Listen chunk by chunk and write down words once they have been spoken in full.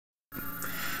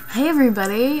Hey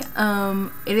everybody,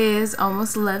 it is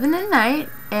almost 11 at night,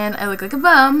 and I look like a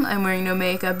bum. I'm wearing no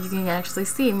makeup. You can actually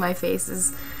see my face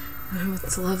is, oh,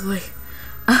 it's lovely.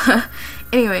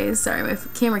 Anyways, sorry, my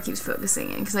camera keeps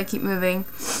focusing in because I keep moving.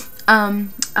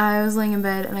 I was laying in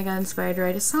bed and I got inspired to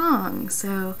write a song,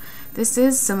 so this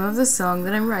is some of the song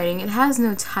that I'm writing. It has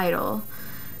no title.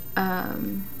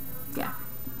 Yeah,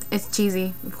 it's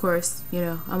cheesy, of course, you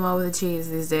know, I'm all with the cheese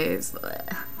these days.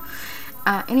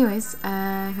 Anyways,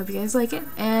 I hope you guys like it,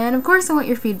 and of course I want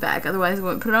your feedback, otherwise I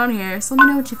won't put it on here, so let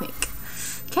me know what you think.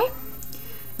 Okay?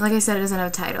 And like I said, it doesn't have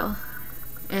a title,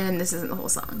 and this isn't the whole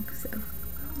song, so.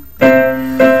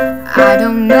 I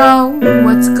don't know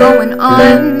what's going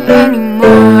on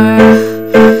anymore,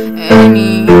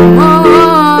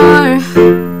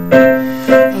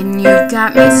 and you've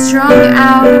got me strung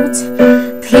out,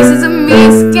 pieces of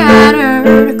me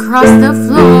scattered across the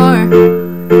floor.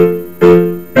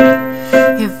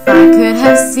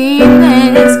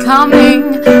 Seen this coming,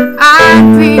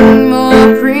 I'd be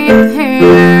more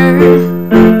prepared,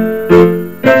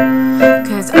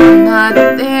 'cause I'm not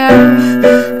there,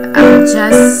 I'm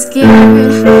just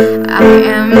scared. I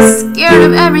am scared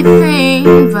of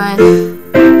everything, but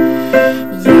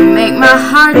you make my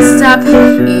heart stop,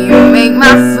 you make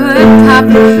my foot pop,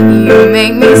 you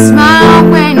make me smile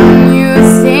when you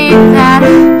say that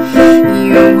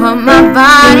you want my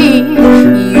body,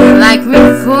 you like me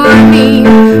for me,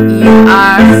 you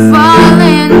are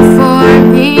falling for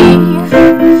me,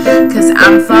 'cause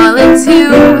I'm falling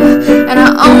too, and I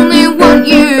only want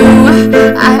you,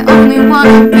 I only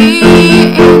wanna be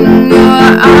in your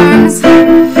arms,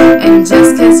 and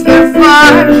just 'cause you're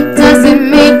far doesn't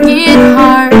make it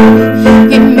hard,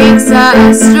 it makes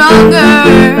us stronger,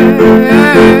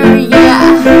 yeah.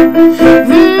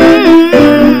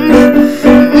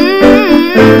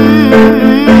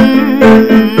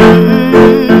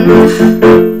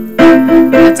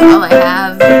 That's all I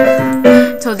have.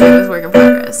 Told you it was work in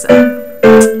progress, so.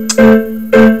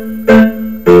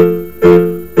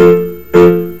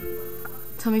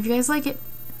 Tell me if you guys like it.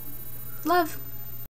 Love.